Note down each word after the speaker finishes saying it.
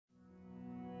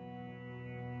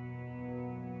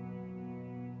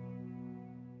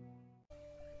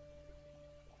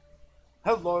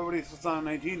Hello everybody, it's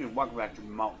Flesson19 and welcome back to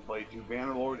Mountain Blade 2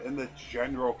 Bannerlord and the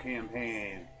general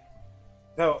campaign.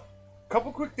 So, a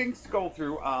couple quick things to go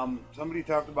through. Somebody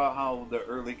talked about how the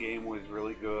early game was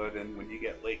really good and when you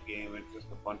get late game it's just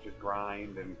a bunch of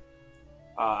grind, and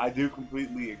I do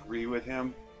completely agree with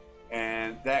him,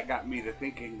 and that got me to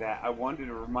thinking that I wanted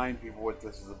to remind people what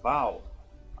this is about.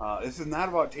 This is not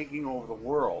about taking over the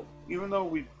world, even though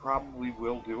we probably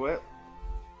will do it.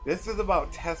 This is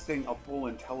about testing a full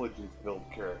intelligence build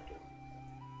character.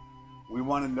 We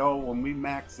want to know when we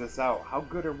max this out, how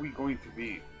good are we going to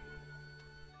be?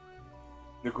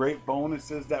 The great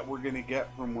bonuses that we're going to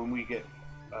get from when we get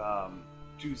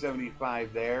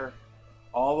 275 there,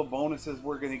 all the bonuses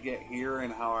we're going to get here,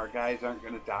 and how our guys aren't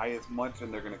going to die as much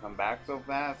and they're going to come back so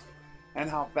fast, and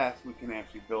how fast we can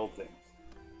actually build things.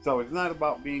 So it's not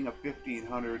about being a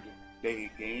 1500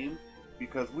 day game,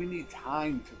 because we need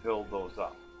time to build those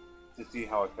up to see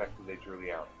how effective they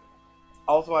truly are.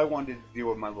 Also, I wanted to deal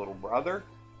with my little brother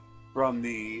from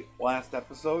the last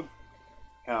episode.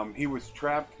 He was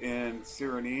trapped in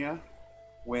Cyrenia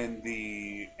when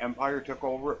the Empire took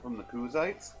over it from the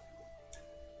Kuzites,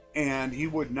 and he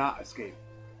would not escape.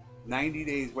 90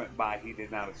 days went by, he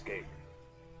did not escape.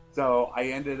 So I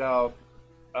ended up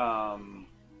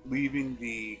leaving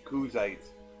the Kuzites,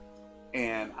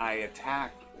 and I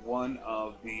attacked one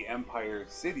of the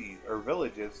Empire's cities or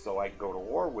villages so I could go to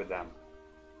war with them.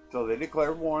 So they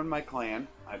declared war on my clan.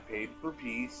 I paid for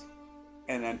peace,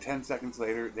 and then 10 seconds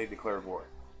later they declared war.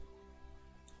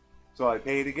 So I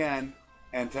paid again,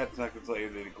 and 10 seconds later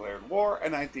they declared war,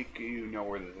 and I think you know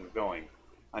where this is going.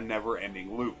 A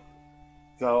never-ending loop.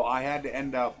 So I had to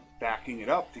end up backing it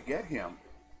up to get him,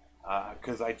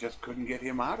 because I just couldn't get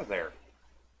him out of there.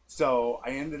 So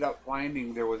I ended up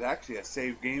finding there was actually a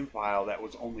save game file that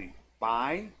was only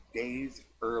 5 days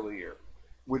earlier,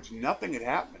 which nothing had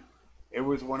happened. It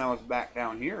was when I was back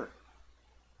down here.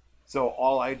 So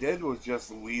all I did was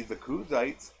just leave the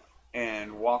Kuzites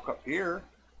and walk up here,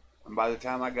 and by the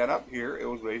time I got up here, it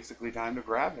was basically time to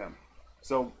grab him.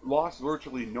 So lost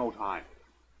virtually no time.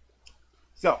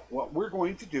 So what we're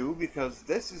going to do, because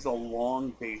this is a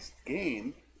long-based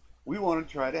game, we want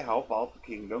to try to help out the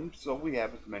kingdom so we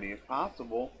have as many as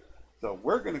possible. So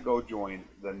we're going to go join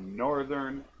the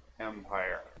Northern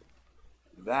Empire.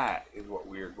 That is what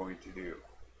we are going to do.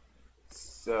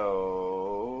 So,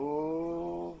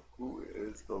 who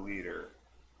is the leader?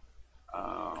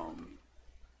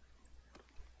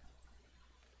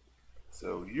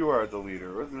 So you are the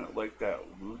leader. Wasn't it like that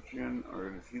Lucian,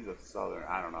 or is he the Southern?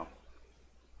 I don't know.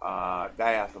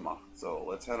 Diathema. So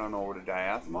let's head on over to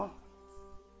Diathema.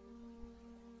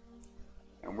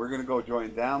 And we're going to go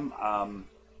join them.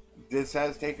 This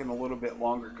has taken a little bit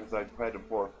longer because I've had to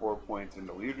pour 4 points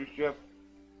into leadership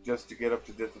just to get up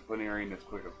to disciplinarian as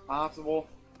quick as possible,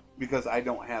 because I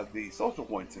don't have the social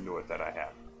points into it that I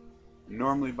have.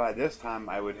 Normally by this time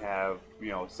I would have,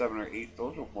 7 or 8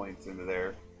 social points into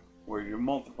there, where you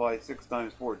multiply 6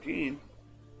 times 14,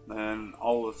 then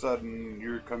all of a sudden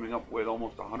you're coming up with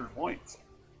almost 100 points.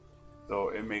 So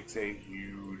it makes a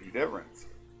huge difference.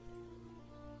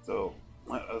 So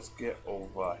let us get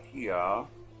over here.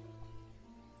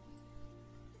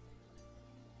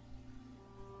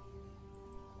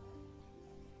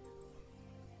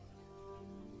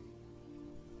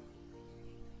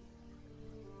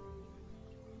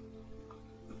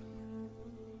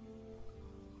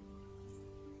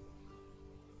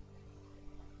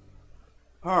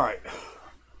 All right.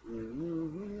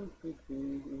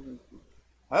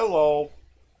 Hello.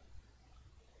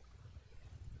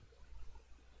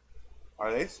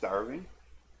 Are they starving?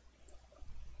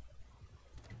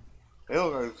 They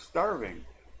look like starving.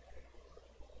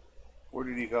 Where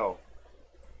did he go?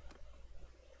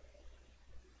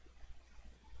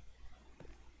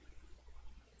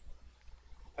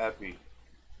 Epi.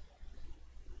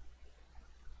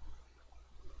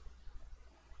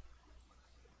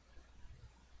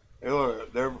 They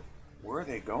look, where are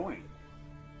they going?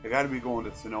 They got to be going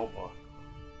to Sinopa.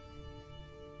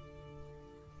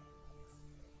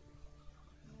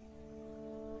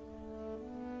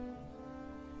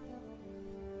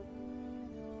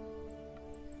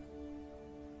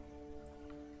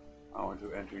 I want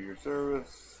to enter your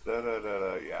service. Da da da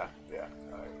da. Yeah.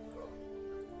 Alright, so.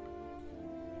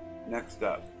 Next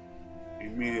up,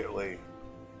 immediately,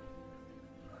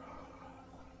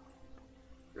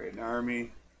 create an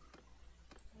army.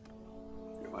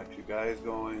 Get my 2 guys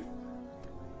going.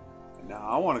 And now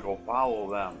I want to go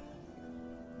follow them.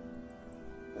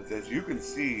 As you can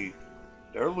see,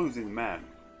 they're losing men.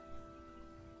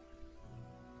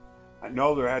 I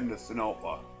know they're heading to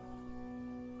Sinopa.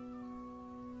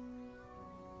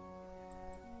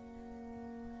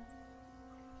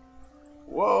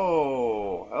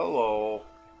 Whoa! Hello.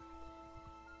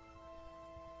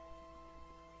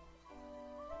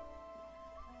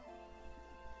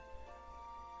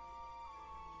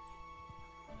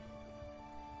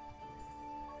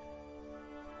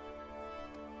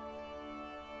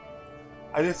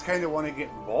 I just kind of want to get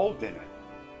involved in it.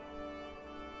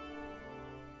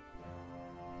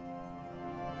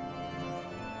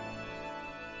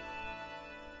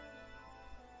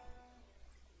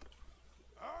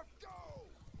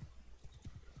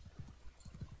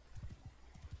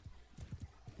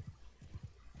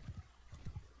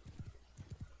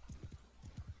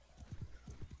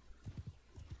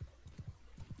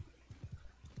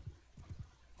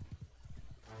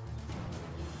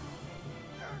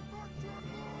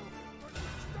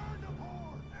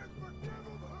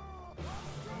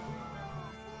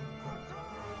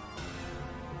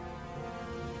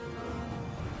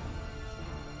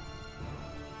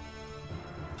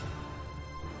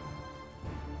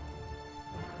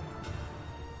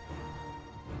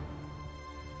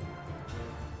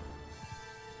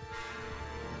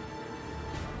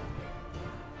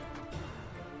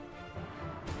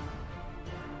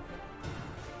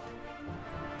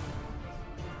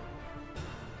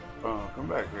 Oh, come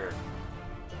back here.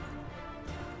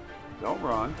 Don't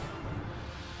run.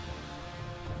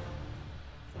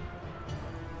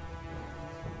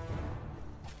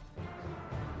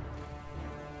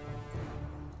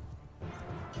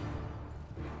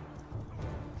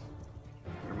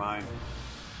 You're mine.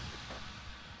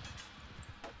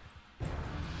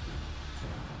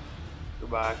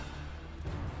 Goodbye.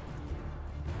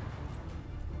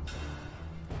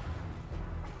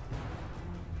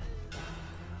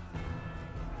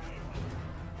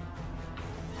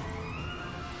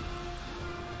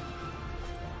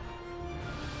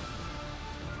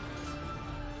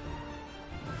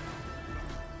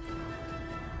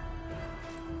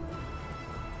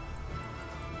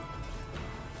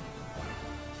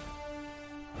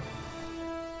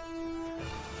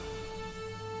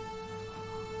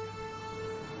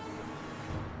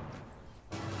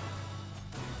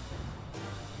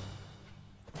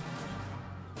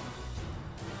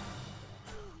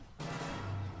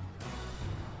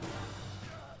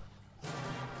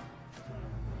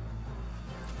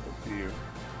 You.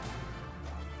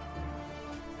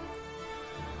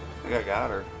 I think I got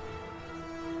her.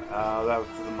 That was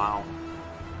to the mount.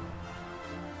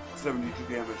 72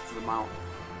 damage to the mount.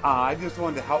 I just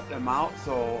wanted to help them out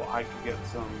so I could get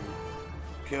some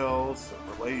kills,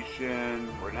 some relation,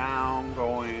 renown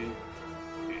going,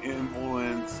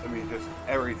 influence, I mean just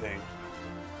everything.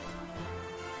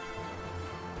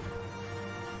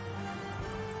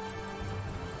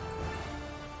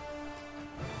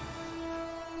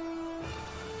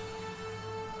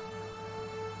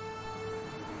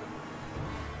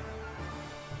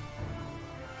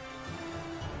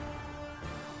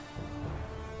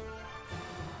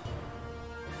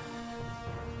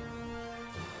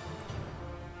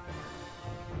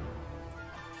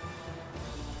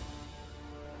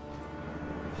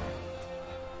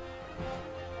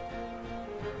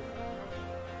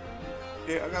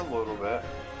 Yeah, I got a little bit.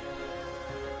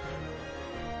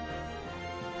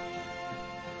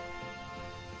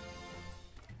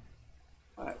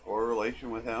 Alright, or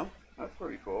relation with him. That's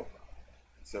pretty cool.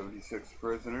 76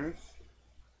 prisoners.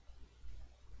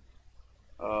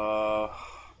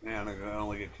 Man, I can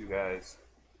only get 2 guys.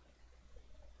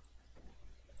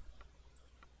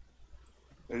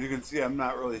 As you can see, I'm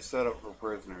not really set up for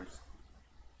prisoners.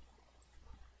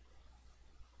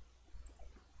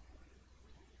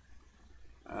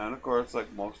 And of course,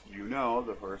 like most of you know,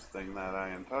 the first thing that I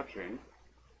am touching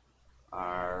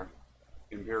are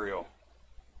Imperial.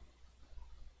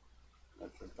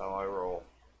 That's just how I roll.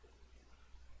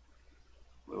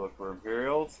 We look for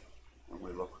Imperials, and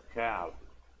we look for Cav.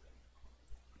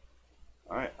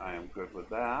 Alright, I am good with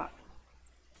that.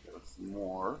 Give us some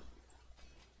more.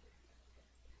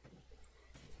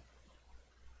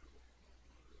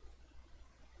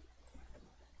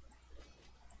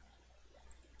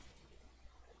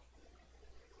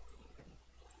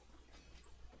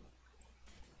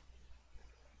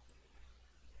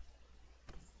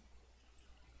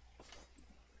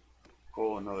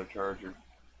 Cool, another charger.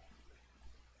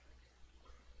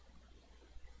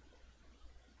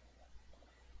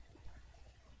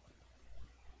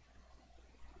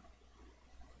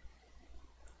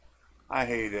 I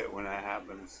hate it when that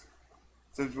happens.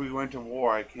 Since we went to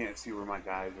war, I can't see where my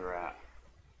guys are at.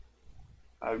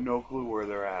 I have no clue where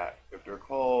they're at. If they're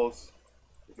close,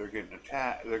 if they're getting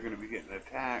attacked, they're going to be getting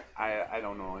attacked. I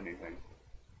don't know anything.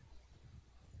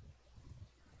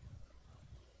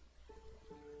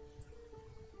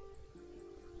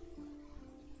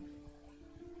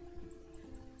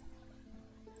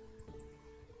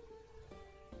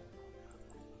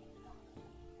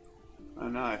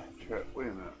 now I try, wait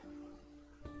a minute.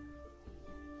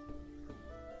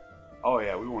 Oh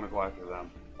yeah, we want to go after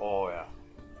them. Oh yeah.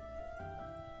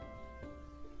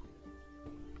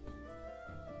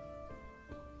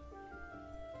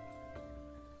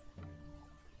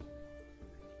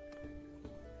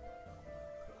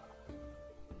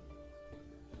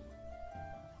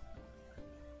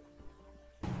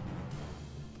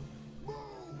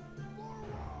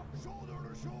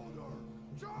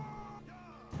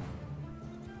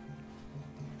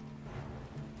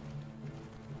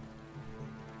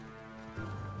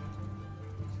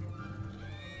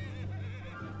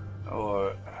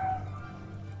 Oh,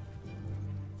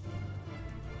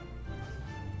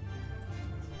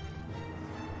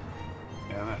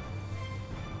 damn it.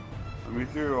 Let me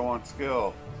through, I want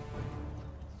skill.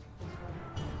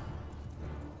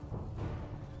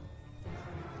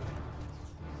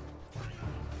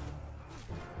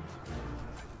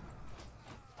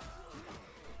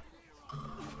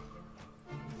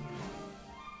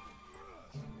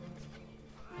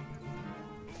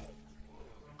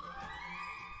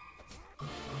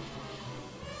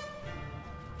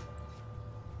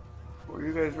 Where are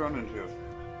you guys running to?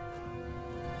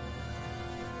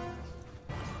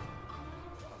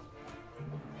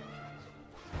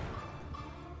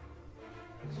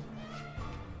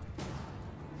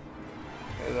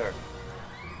 Hey there.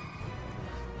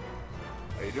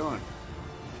 How you doing?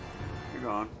 You're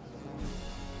gone.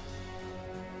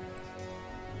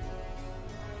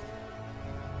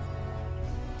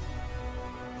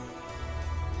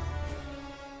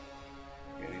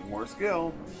 Getting more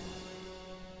skill.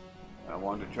 I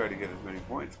wanted to try to get as many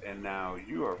points, and now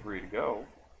you are free to go.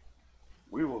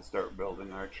 We will start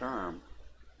building our charm.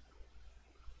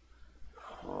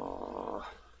 Oh.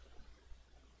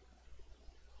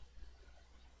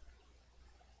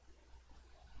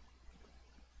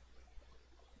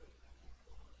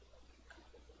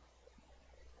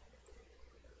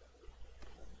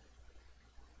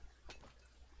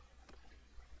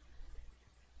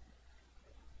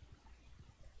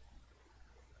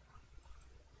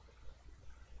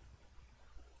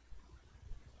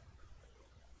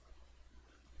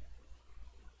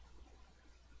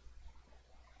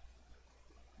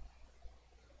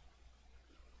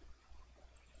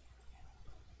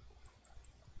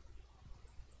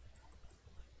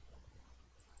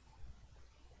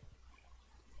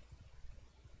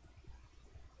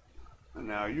 And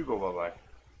now you go bye-bye.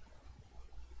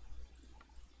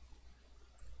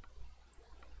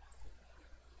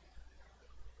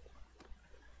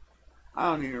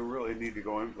 I don't even really need to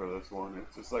go in for this one.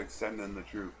 It's just like sending the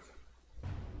troops.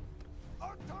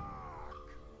 Attack!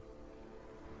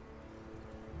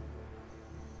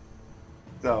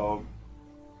 So,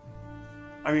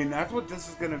 I mean, that's what this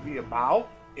is going to be about.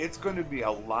 It's going to be a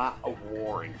lot of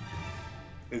warring,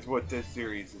 is what this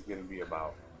series is going to be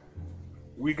about.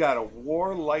 We got to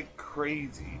war like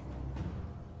crazy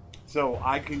so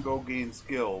I can go gain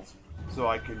skills, so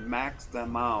I can max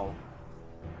them out.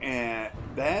 And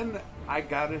then I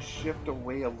got to shift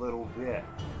away a little bit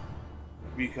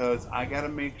because I got to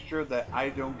make sure that I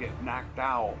don't get knocked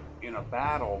out in a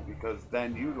battle, because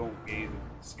then you don't gain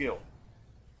skill.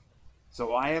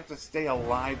 So I have to stay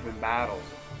alive in battles.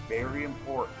 Very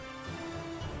important.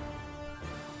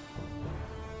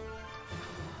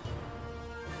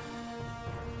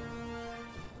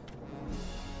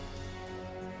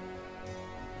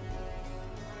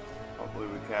 Hopefully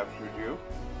we captured you.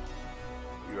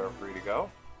 You are free to go.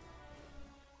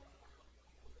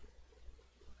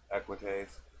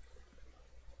 Equites.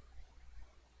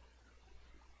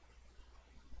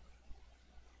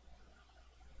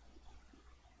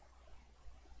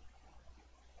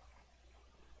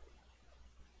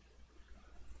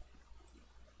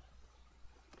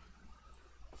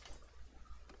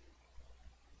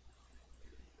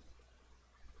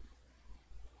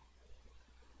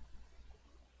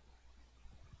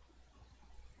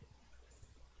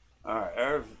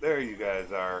 Alright, there you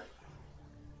guys are.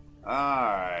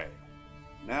 Alright.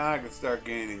 Now I can start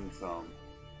gaining some.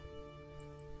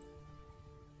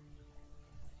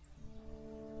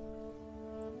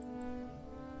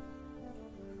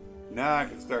 Now I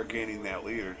can start gaining that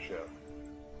leadership.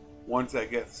 Once I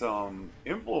get some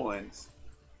influence,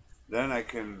 then I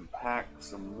can pack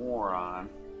some more on.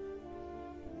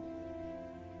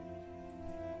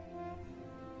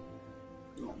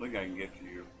 I don't think I can get to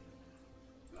you.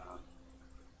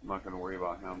 I'm not going to worry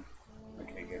about him. I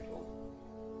can't get to him.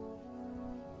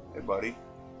 Hey, buddy.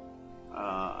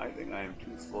 I think I am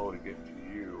too slow to get to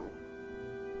you.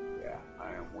 Yeah,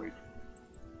 I am way too...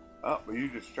 Oh, but you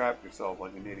just trapped yourself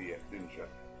like an idiot, didn't you?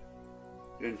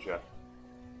 Didn't you?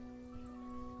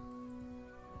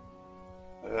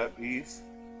 That piece.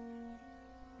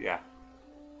 Yeah.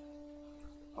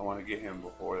 I want to get him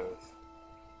before this.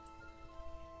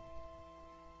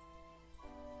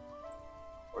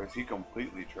 Or is he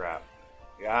completely trapped?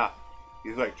 Yeah.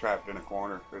 He's like trapped in a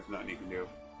corner. There's nothing he can do.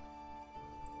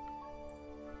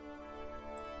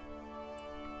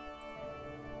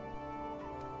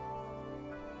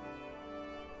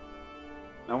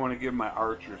 I want to give my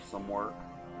archers some work.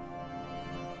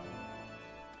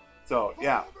 So,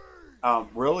 yeah.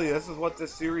 Really, this is what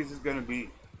this series is going to be.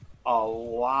 A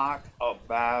lot of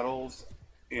battles,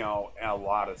 you know, and a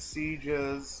lot of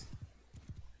sieges.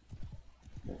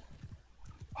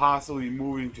 Possibly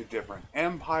moving to different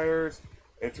empires.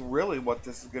 It's really what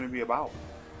this is going to be about.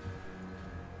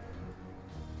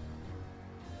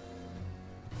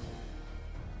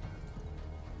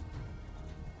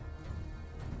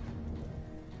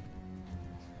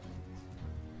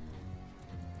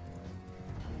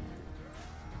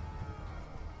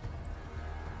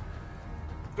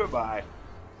 Goodbye.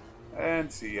 And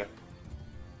see ya.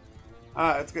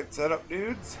 Let's get set up,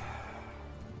 dudes.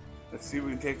 Let's see if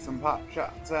we can take some pop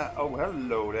shots at. Oh,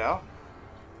 hello there.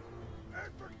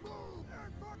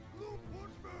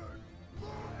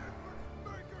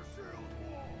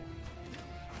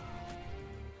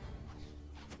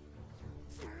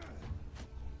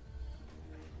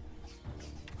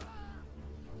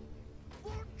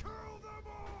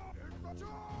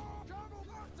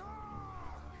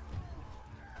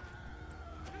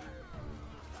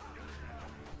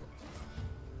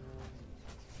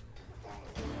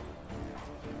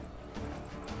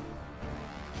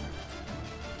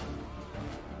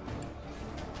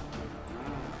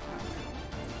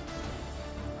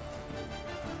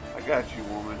 I got you,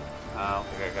 woman. I don't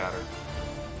think I got her.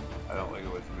 I don't think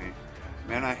it was me.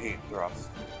 Man, I hate thrust.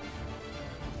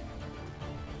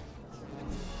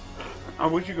 I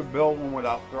wish you could build one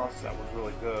without thrust. That was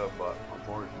really good, but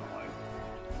unfortunately,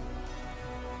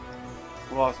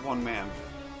 we lost one man.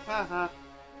 Haha.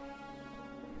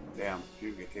 Damn,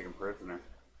 you get taken prisoner.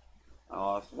 I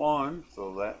lost one,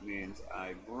 so that means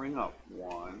I bring up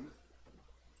one.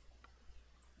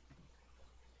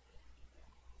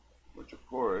 Which, of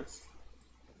course,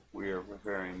 we are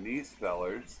preparing these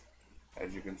fellers.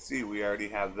 As you can see, we already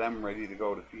have them ready to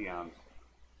go to peons.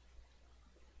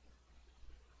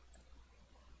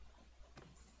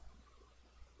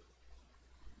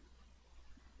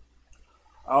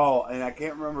 Oh, and I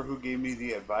can't remember who gave me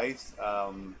the advice.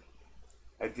 I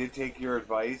did take your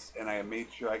advice, and I made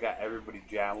sure I got everybody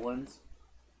javelins.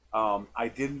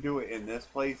 I didn't do it in this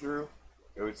playthrough.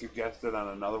 It was suggested on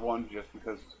another one just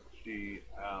because she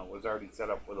was already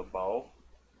set up with a bow.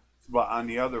 But on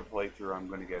the other playthrough, I'm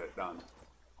going to get it done.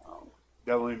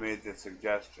 Definitely made the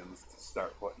suggestions to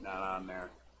start putting that on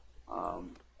there.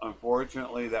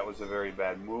 Unfortunately, that was a very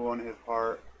bad move on his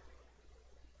part.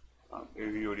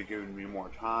 If he would have given me more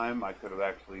time, I could have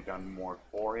actually done more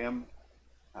for him.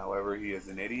 However, he is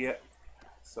an idiot.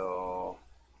 So,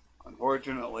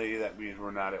 unfortunately, that means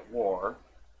we're not at war.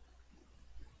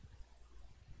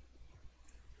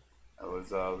 That was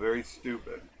very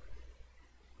stupid.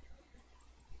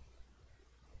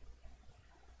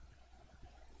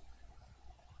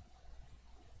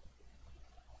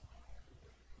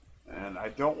 And I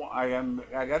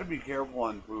got to be careful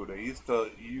on food. I used to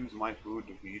use my food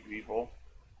to feed people.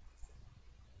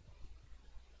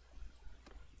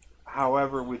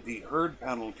 However, with the herd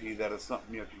penalty, that is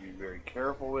something you have to be very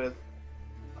careful with.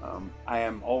 I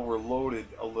am overloaded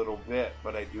a little bit,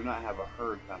 but I do not have a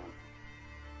herd penalty.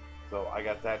 So I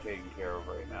got that taken care of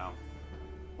right now.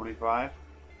 25?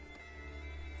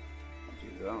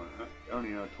 Jeez, I don't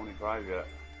even know 25 yet.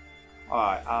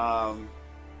 Alright,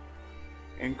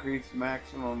 increase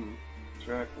maximum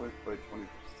track width by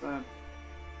 20%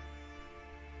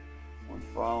 when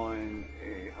following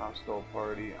a hostile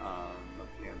party on the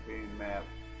campaign map.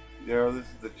 There, this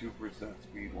is the 2%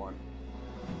 speed one.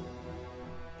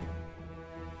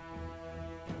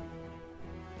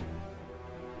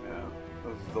 Yeah,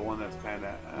 this is the one that's kind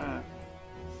of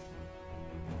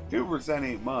 2%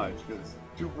 ain't much, because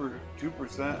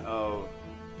 2% of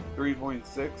 3.6,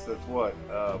 that's what,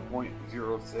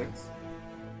 0.06?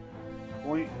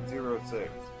 0.06.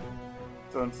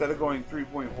 So instead of going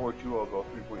 3.42, I'll go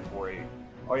 3.48.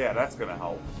 Oh yeah, that's gonna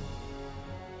help.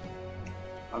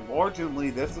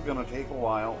 Unfortunately, this is gonna take a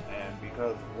while, and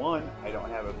because one, I don't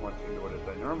have as much into it as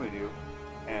I normally do,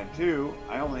 and two,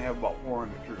 I only have about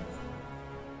 400 troops.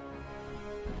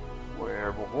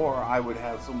 Where before I would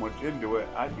have so much into it,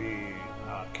 I'd be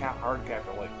hard capped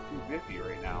at like 250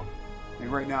 right now. I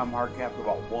mean, right now I'm hard capped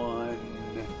about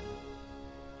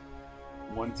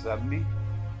 170.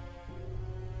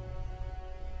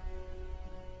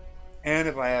 And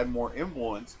if I had more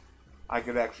influence, I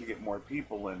could actually get more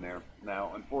people in there.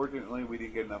 Now, unfortunately, we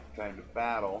didn't get enough time to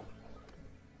battle.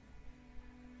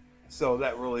 So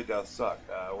that really does suck.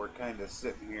 We're kind of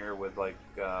sitting here with like,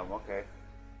 okay,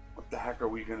 what the heck are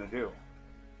we going to do?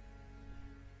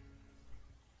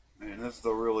 And this is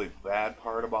the really bad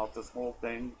part about this whole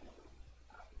thing.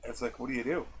 It's like, what do you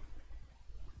do?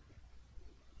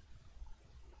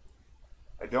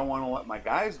 I don't want to let my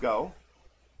guys go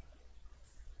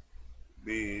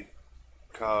because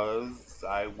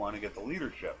I want to get the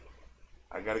leadership.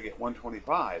 I got to get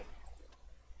 125.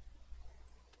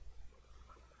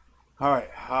 All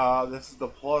right, this is the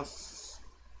plus.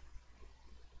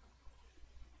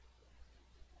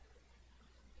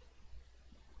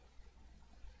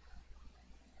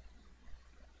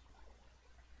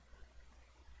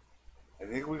 I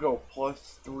think we go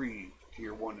 +3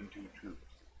 tier 1 and 2 troops.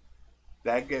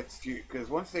 That gets to, because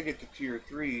once they get to tier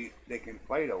 3, they can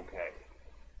fight okay.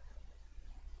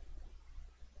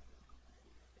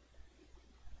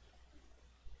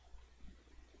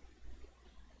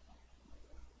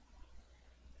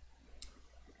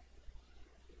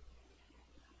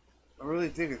 I really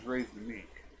think it's raised the meek.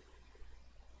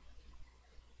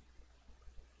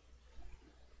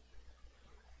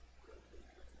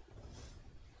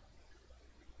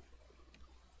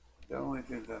 I only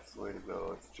think that's the way to go.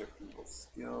 Let's check people's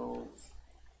skills.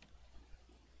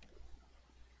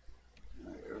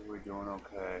 Alright, everybody doing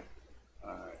okay?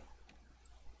 Alright.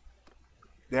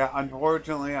 Yeah,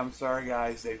 unfortunately, I'm sorry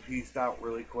guys, they pieced out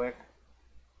really quick.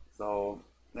 So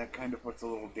that kind of puts a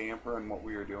little damper on what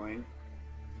we were doing.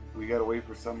 We gotta wait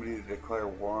for somebody to declare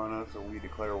war on us, or we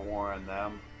declare war on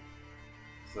them.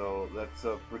 So that's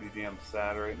pretty damn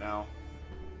sad right now.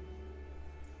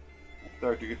 I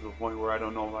start to get to the point where I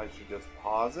don't know if I should just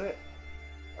pause it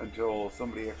until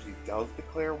somebody actually does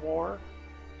declare war.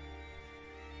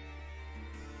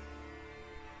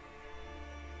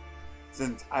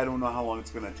 Since I don't know how long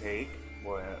it's gonna take.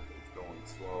 Boy, it's going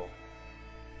slow.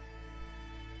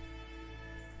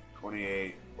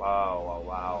 28. Wow, wow,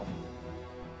 wow.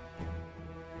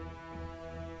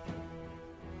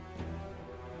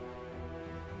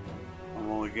 I'm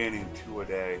only gaining 2 a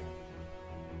day.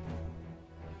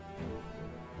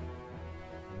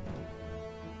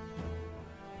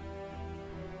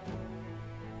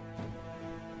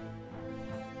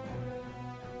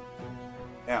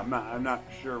 Yeah, I'm not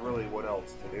sure really what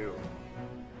else to do.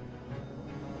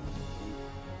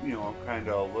 You know, I'm kind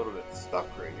of a little bit stuck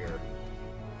right here.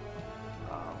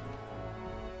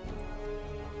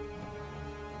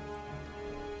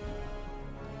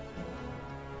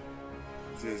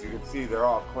 So as you can see, they're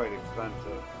all quite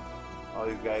expensive. All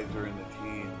these guys are in the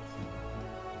teens.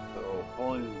 So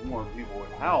pulling more people would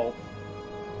help.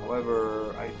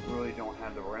 However, I really don't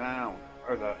have the renown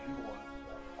or the influence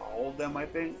to hold them, I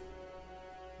think.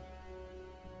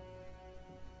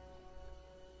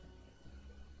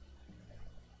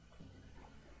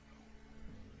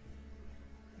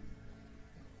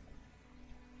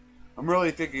 I'm really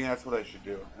thinking that's what I should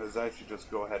do, is I should just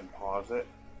go ahead and pause it.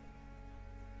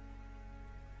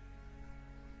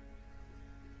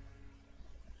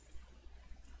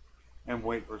 And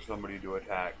wait for somebody to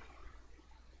attack.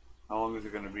 How long is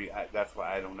it going to be? That's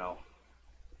why I don't know.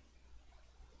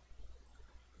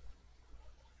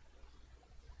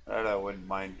 That I wouldn't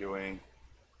mind doing.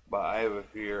 But I have a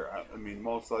fear. I mean,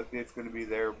 most likely it's going to be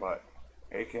there, but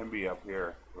it can be up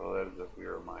here. So that is a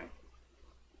fear of mine.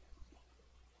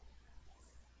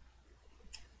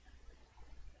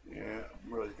 Yeah,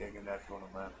 I'm really thinking that's what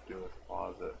I'm going to have to do is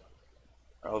pause it.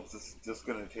 Or else it's just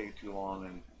going to take too long,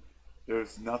 and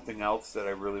there's nothing else that I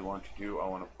really want to do. I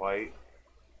want to fight.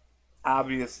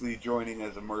 Obviously, joining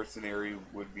as a mercenary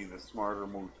would be the smarter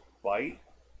move to fight.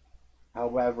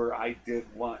 However, I did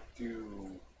want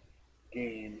to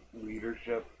gain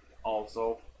leadership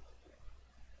also.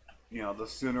 You know, the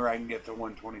sooner I can get to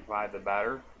 125, the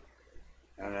better.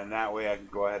 And then that way I can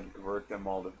go ahead and convert them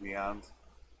all to peons.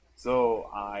 So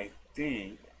I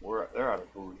think they're out of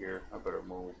food here. I better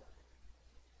move.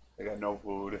 They got no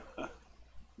food.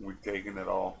 We've taken it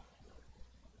all.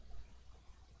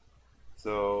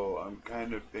 So I'm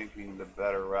kind of thinking the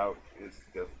better route is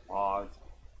to just pause,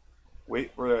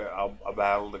 wait for a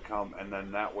battle to come, and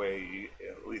then that way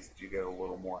at least you get a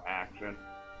little more action.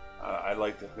 I'd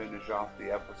like to finish off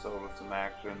the episode with some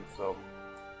action, so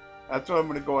that's what I'm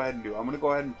going to go ahead and do. I'm going to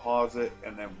go ahead and pause it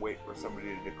and then wait for somebody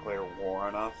to declare war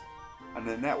on us, and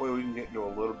then that way we can get into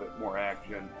a little bit more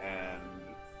action and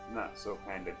it's not so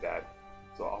kind of dead.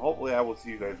 So hopefully I will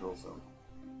see you guys real soon.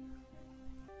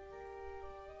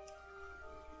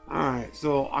 Alright,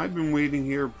 so I've been waiting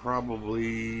here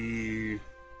probably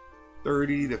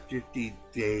 30 to 50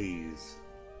 days.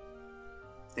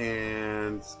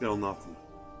 And still nothing.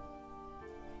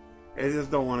 I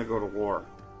just don't want to go to war.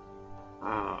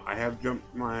 I have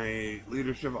jumped my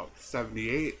leadership up to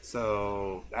 78,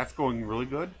 so that's going really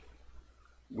good.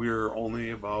 We're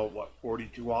only about, what,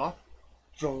 42 off?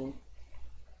 So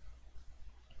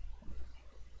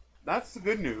that's the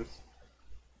good news.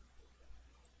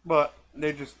 But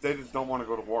they just don't want to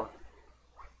go to war.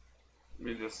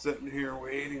 We're just sitting here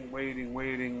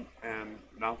waiting, and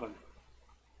nothing.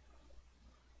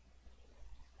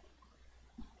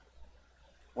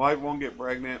 Wife won't get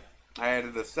pregnant. I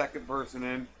added a second person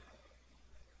in,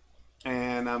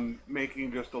 and I'm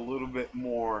making just a little bit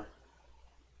more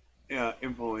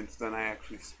influence than I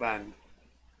actually spend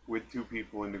with 2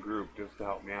 people in the group just to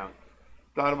help me out.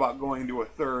 Thought about going to a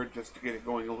third just to get it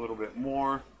going a little bit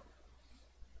more.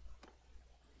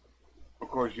 Of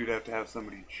course, you'd have to have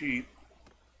somebody cheap.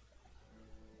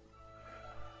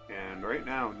 And right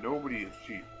now, nobody is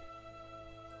cheap.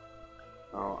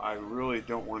 Oh, I really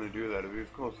don't want to do that. If he was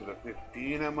closer to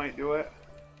 15, I might do it.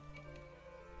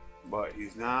 But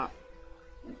he's not.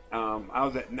 I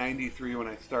was at 93 when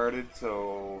I started,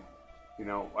 so, you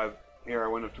know, I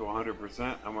went up to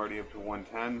 100%. I'm already up to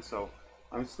 110, so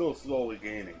I'm still slowly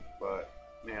gaining. But,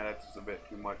 yeah, that's just a bit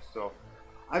too much. So,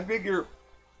 I figure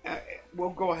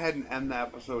we'll go ahead and end the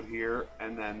episode here,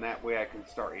 and then that way I can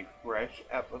start a fresh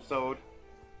episode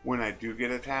when I do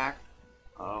get attacked.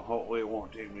 Hopefully it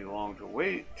won't take me long to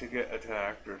wait to get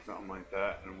attacked or something like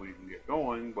that, and we can get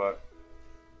going, but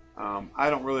I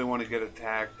don't really want to get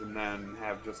attacked and then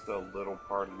have just a little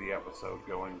part of the episode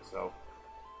going, so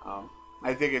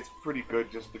I think it's pretty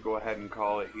good just to go ahead and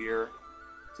call it here.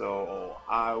 So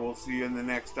I will see you in the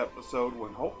next episode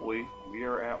when hopefully we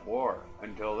are at war.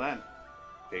 Until then,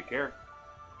 take care,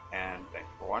 and thanks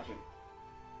for watching.